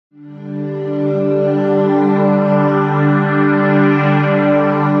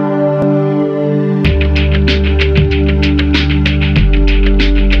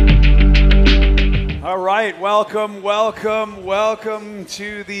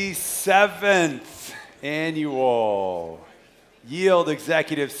47th annual Yield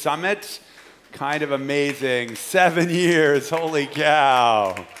Executive Summit. Kind of amazing. 7 years, holy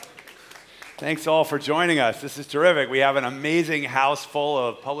cow. Thanks all for joining us. This is terrific. We have an amazing house full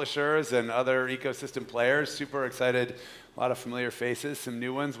of publishers and other ecosystem players. Super excited. A lot of familiar faces, some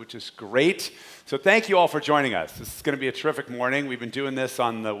new ones, which is great. So thank you all for joining us. This is going to be a terrific morning. We've been doing this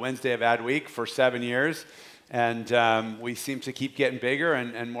on the Wednesday of Ad Week for 7 years. And we seem to keep getting bigger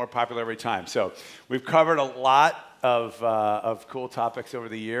and more popular every time. So we've covered a lot of cool topics over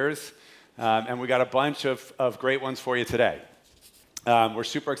the years. And we got a bunch of great ones for you today. We're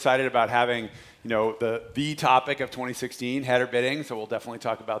super excited about having, the topic of 2016, header bidding. So we'll definitely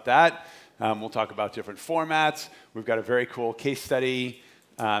talk about that. We'll talk about different formats. We've got a very cool case study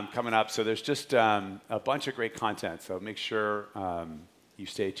coming up. So there's just a bunch of great content. So make sure you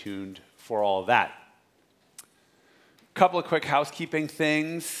stay tuned for all of that. Couple of quick housekeeping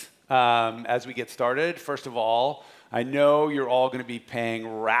things as we get started. First of all, I know you're all going to be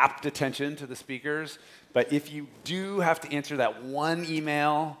paying rapt attention to the speakers, but if you do have to answer that one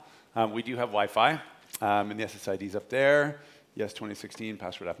email, we do have Wi-Fi, and the SSID's up there. Yes, 2016,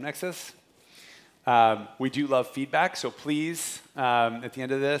 password AppNexus. We do love feedback, so please, at the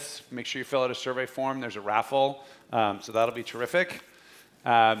end of this, make sure you fill out a survey form. There's a raffle, so that'll be terrific.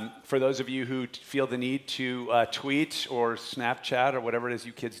 For those of you who feel the need to tweet or Snapchat or whatever it is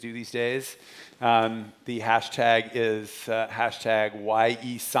you kids do these days, the hashtag is hashtag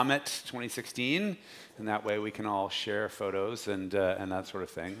YESummit2016, and that way we can all share photos and that sort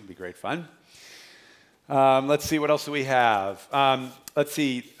of thing. It'd be great fun. Let's see, what else do we have? Let's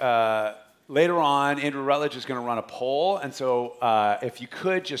see, later on, Andrew Rutledge is going to run a poll, and so if you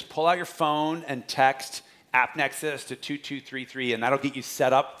could just pull out your phone and text AppNexus to 2233, and that'll get you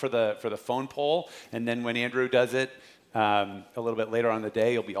set up for the phone poll. And then when Andrew does it a little bit later on in the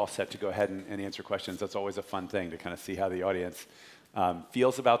day, you'll be all set to go ahead and answer questions. That's always a fun thing to kind of see how the audience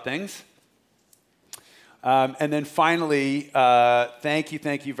feels about things. And then finally, thank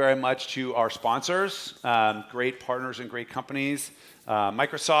you very much to our sponsors, great partners and great companies,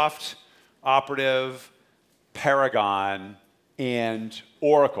 Microsoft, Operative, Paragon, and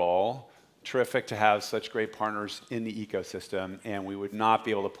Oracle. Terrific to have such great partners in the ecosystem, and we would not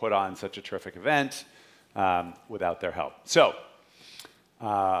be able to put on such a terrific event without their help. So,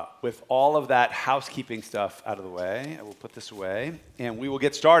 with all of that housekeeping stuff out of the way, I will put this away, and we will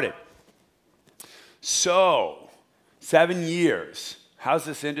get started. So, 7 years. How's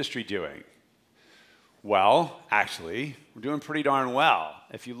this industry doing? Well, actually, we're doing pretty darn well.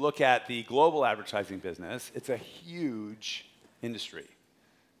 If you look at the global advertising business, it's a huge industry.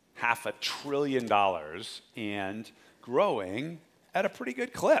 $500 billion and growing at a pretty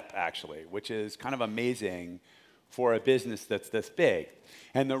good clip, actually, which is kind of amazing for a business that's this big.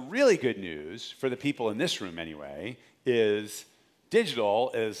 And the really good news, for the people in this room anyway, is digital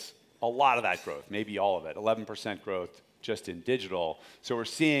is a lot of that growth, maybe all of it, 11% growth just in digital. So we're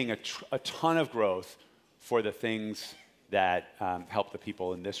seeing a ton of growth for the things that help the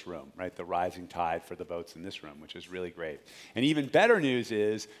people in this room, right? The rising tide for the boats in this room, which is really great. And even better news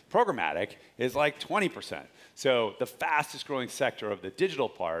is programmatic is like 20%. So the fastest growing sector of the digital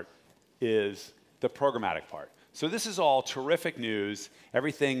part is the programmatic part. So this is all terrific news.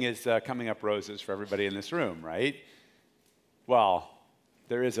 Everything is coming up roses for everybody in this room, right? Well,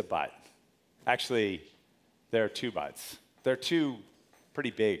 there is a but. Actually, there are two buts. There are two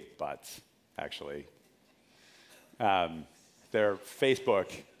pretty big buts, actually. They're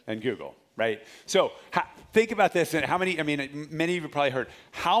Facebook and Google, right? So think about this, and many of you probably heard,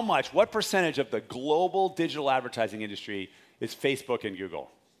 what percentage of the global digital advertising industry is Facebook and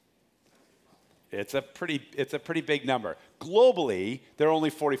Google? It's a pretty big number. Globally, they're only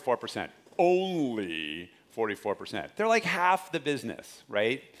 44%. Only 44%. They're like half the business,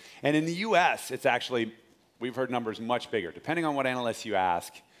 right? And in the US, it's actually, we've heard numbers much bigger. Depending on what analysts you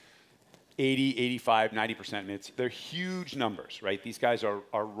ask, 80, 85, 90%. I mean, they're huge numbers, right? These guys are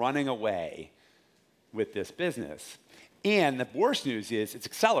running away with this business. And the worst news is it's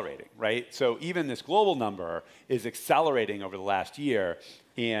accelerating, right? So even this global number is accelerating over the last year,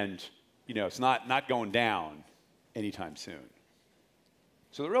 and it's not going down anytime soon.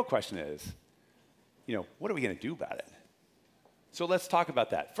 So the real question is, what are we going to do about it? So let's talk about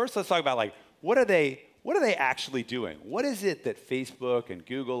that. First, let's talk about what are they actually doing? What is it that Facebook and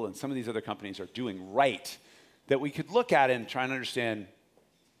Google and some of these other companies are doing right that we could look at and try and understand,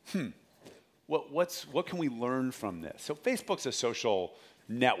 what can we learn from this? So Facebook's a social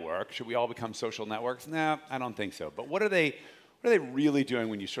network. Should we all become social networks? No, I don't think so. But what are they really doing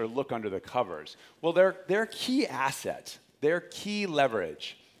when you sort of look under the covers? Well, their key asset, their key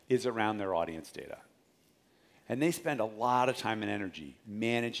leverage is around their audience data. And they spend a lot of time and energy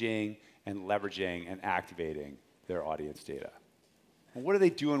managing and leveraging and activating their audience data. And what are they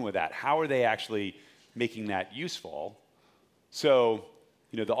doing with that? How are they actually making that useful? So,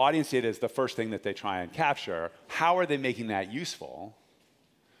 the audience data is the first thing that they try and capture. How are they making that useful?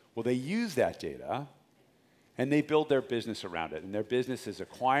 Well, they use that data and they build their business around it. And their business is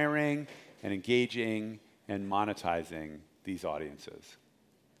acquiring and engaging and monetizing these audiences.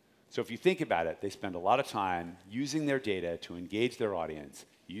 So if you think about it, they spend a lot of time using their data to engage their audience,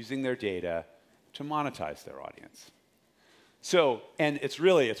 using their data to monetize their audience. So, and it's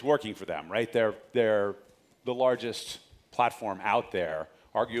working for them, right? They're the largest platform out there.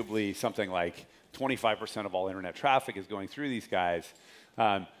 Arguably something like 25% of all internet traffic is going through these guys.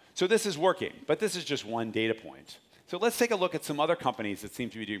 So this is working, but this is just one data point. So let's take a look at some other companies that seem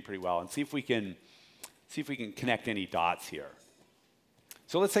to be doing pretty well and see if we can connect any dots here.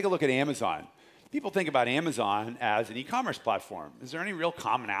 So let's take a look at Amazon. People think about Amazon as an e-commerce platform. Is there any real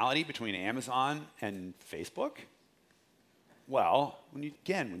commonality between Amazon and Facebook? Well, when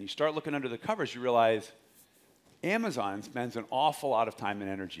you start looking under the covers, you realize Amazon spends an awful lot of time and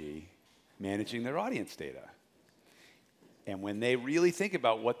energy managing their audience data. And when they really think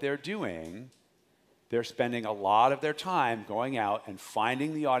about what they're doing, they're spending a lot of their time going out and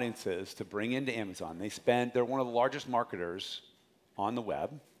finding the audiences to bring into Amazon. They're one of the largest marketers on the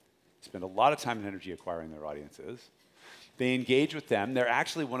web, spend a lot of time and energy acquiring their audiences. They engage with them. They're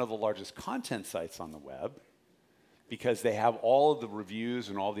actually one of the largest content sites on the web because they have all of the reviews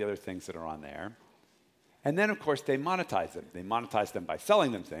and all the other things that are on there. And then, of course, they monetize them. They monetize them by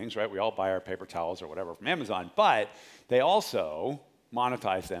selling them things, right? We all buy our paper towels or whatever from Amazon, but they also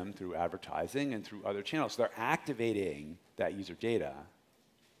monetize them through advertising and through other channels. So they're activating that user data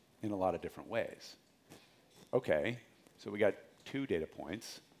in a lot of different ways. Okay, so we got 2 data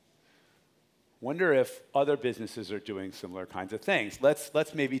points. Wonder if other businesses are doing similar kinds of things.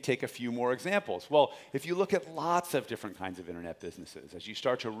 Let's maybe take a few more examples. Well, if you look at lots of different kinds of internet businesses, as you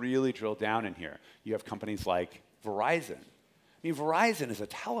start to really drill down in here, you have companies like Verizon. I mean, Verizon is a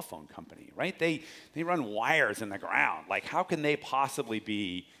telephone company, right? They run wires in the ground. Like, how can they possibly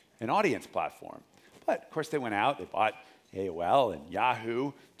be an audience platform? But, of course, they went out, they bought AOL and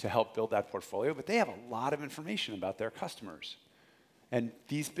Yahoo to help build that portfolio, but they have a lot of information about their customers. And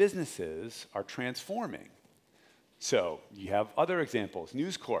these businesses are transforming. So you have other examples.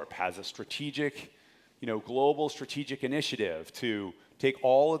 News Corp has a strategic, global strategic initiative to take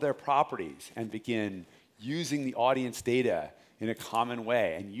all of their properties and begin using the audience data in a common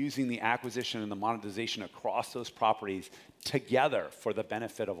way and using the acquisition and the monetization across those properties together for the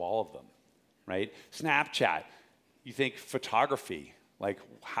benefit of all of them, right? Snapchat, you think photography. Like,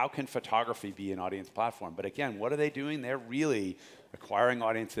 how can photography be an audience platform? But again, what are they doing? They're really acquiring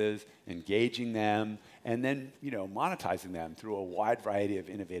audiences, engaging them, and then monetizing them through a wide variety of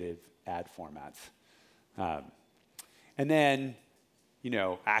innovative ad formats. And then,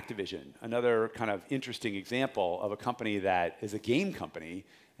 Activision, another kind of interesting example of a company that is a game company.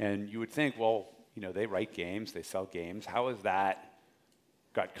 And you would think, well, they write games, they sell games. How is that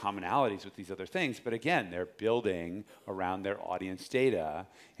got commonalities with these other things? But again, they're building around their audience data,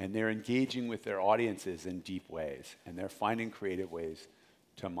 and they're engaging with their audiences in deep ways, and they're finding creative ways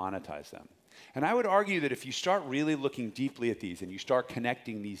to monetize them. And I would argue that if you start really looking deeply at these and you start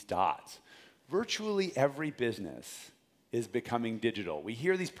connecting these dots, virtually every business is becoming digital. We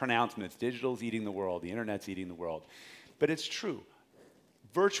hear these pronouncements, digital's eating the world, the internet's eating the world, but it's true.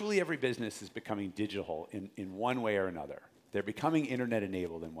 Virtually every business is becoming digital in one way or another. They're becoming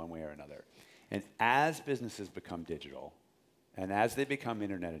internet-enabled in one way or another. And as businesses become digital, and as they become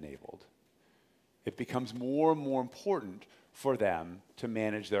internet-enabled, it becomes more and more important for them to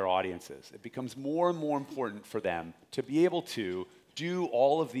manage their audiences. It becomes more and more important for them to be able to do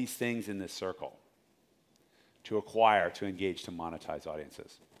all of these things in this circle, to acquire, to engage, to monetize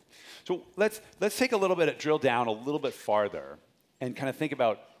audiences. So let's take a little bit, drill down a little bit farther and kind of think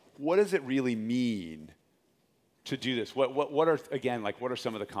about what does it really mean to do this? What are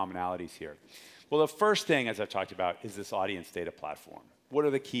some of the commonalities here? Well, the first thing, as I've talked about, is this audience data platform. What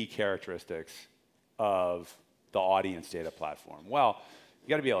are the key characteristics of the audience data platform? Well, you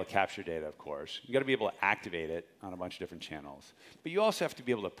got to be able to capture data, of course. You got to be able to activate it on a bunch of different channels. But you also have to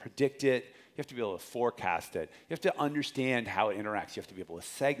be able to predict it. You have to be able to forecast it. You have to understand how it interacts. You have to be able to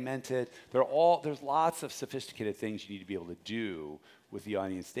segment it. There's lots of sophisticated things you need to be able to do with the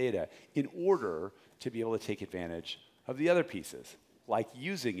audience data in order to be able to take advantage of the other pieces, like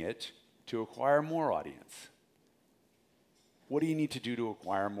using it to acquire more audience. What do you need to do to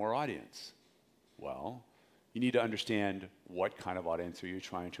acquire more audience? Well, You need to understand what kind of audience are you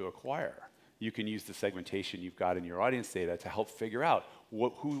trying to acquire. You can use the segmentation you've got in your audience data to help figure out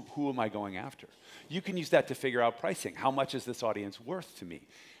who am I going after. You can use that to figure out pricing. How much is this audience worth to me?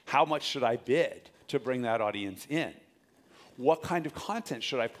 How much should I bid to bring that audience in? What kind of content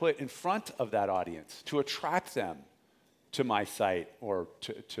should I put in front of that audience to attract them to my site or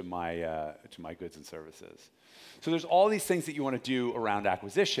to my goods and services? So there's all these things that you want to do around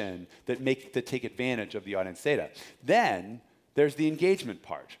acquisition that take advantage of the audience data. Then there's the engagement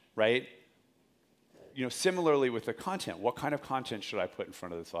part, right? Similarly with the content, what kind of content should I put in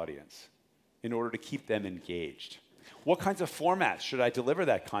front of this audience in order to keep them engaged? What kinds of formats should I deliver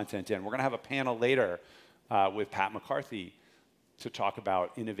that content in? We're going to have a panel later with Pat McCarthy to talk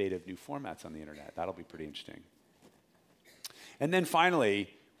about innovative new formats on the internet. That'll be pretty interesting. And then finally,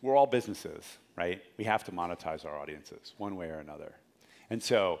 we're all businesses, right? We have to monetize our audiences one way or another. And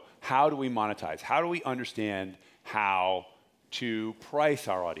so how do we monetize? How do we understand how to price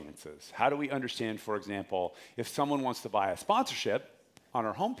our audiences? How do we understand, for example, if someone wants to buy a sponsorship on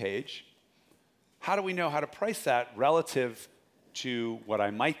our homepage, how do we know how to price that relative to what I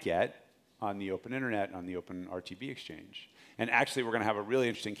might get on the open internet, on the open RTB exchange? And actually, we're going to have a really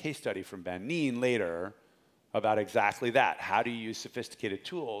interesting case study from Ben Neen later about exactly that. How do you use sophisticated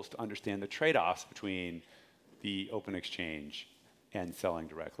tools to understand the trade-offs between the open exchange and selling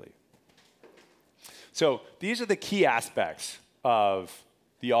directly? So these are the key aspects of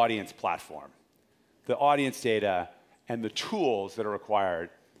the audience platform, the audience data, and the tools that are required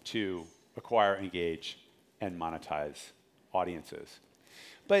to acquire, engage, and monetize audiences.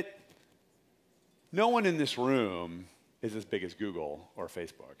 But no one in this room is as big as Google or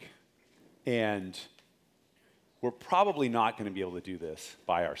Facebook. And we're probably not going to be able to do this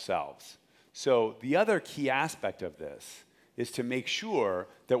by ourselves. So the other key aspect of this is to make sure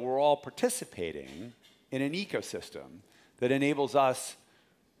that we're all participating in an ecosystem that enables us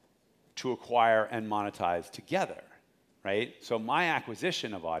to acquire and monetize together, right? So my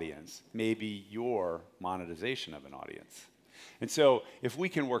acquisition of audience may be your monetization of an audience. And so if we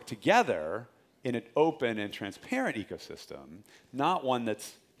can work together in an open and transparent ecosystem, not one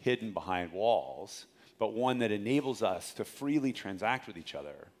that's hidden behind walls, but one that enables us to freely transact with each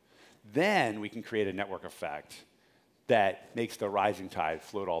other, then we can create a network effect that makes the rising tide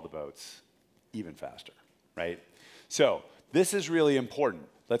float all the boats even faster, right? So this is really important.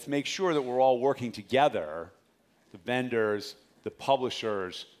 Let's make sure that we're all working together, the vendors, the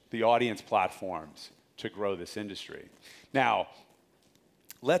publishers, the audience platforms, to grow this industry. Now,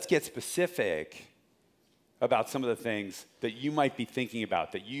 let's get specific about some of the things that you might be thinking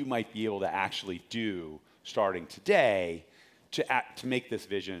about, that you might be able to actually do starting today to make this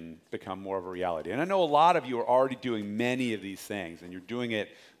vision become more of a reality. And I know a lot of you are already doing many of these things, and you're doing it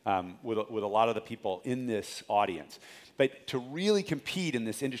with a lot of the people in this audience. But to really compete in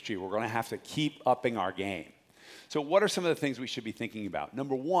this industry, we're going to have to keep upping our game. So what are some of the things we should be thinking about?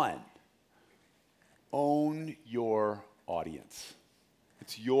 Number one, own your audience.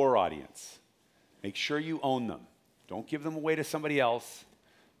 It's your audience. Make sure you own them. Don't give them away to somebody else.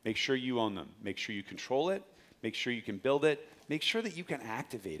 Make sure you own them. Make sure you control it. Make sure you can build it. Make sure that you can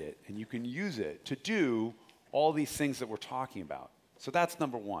activate it and you can use it to do all these things that we're talking about. So that's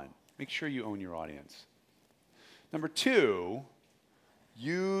number one. Make sure you own your audience. Number two,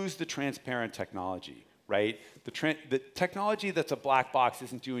 use the transparent technology, right? The technology that's a black box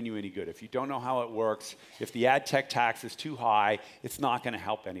isn't doing you any good. If you don't know how it works, if the ad tech tax is too high, it's not going to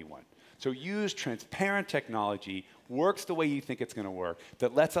help anyone. So use transparent technology, works the way you think it's going to work,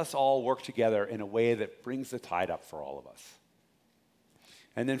 that lets us all work together in a way that brings the tide up for all of us.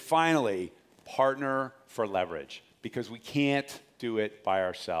 And then finally, partner for leverage, because we can't do it by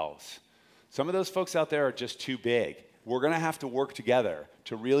ourselves. Some of those folks out there are just too big. We're going to have to work together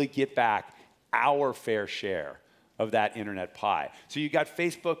to really get back our fair share of that internet pie. So you got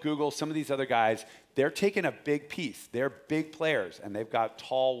Facebook, Google, some of these other guys, they're taking a big piece. They're big players, and they've got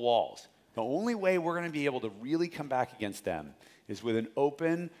tall walls. The only way we're going to be able to really come back against them is with an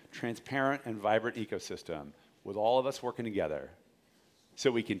open, transparent, and vibrant ecosystem with all of us working together so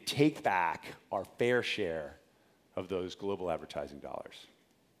we can take back our fair share of those global advertising dollars.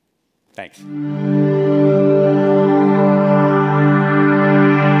 Thanks.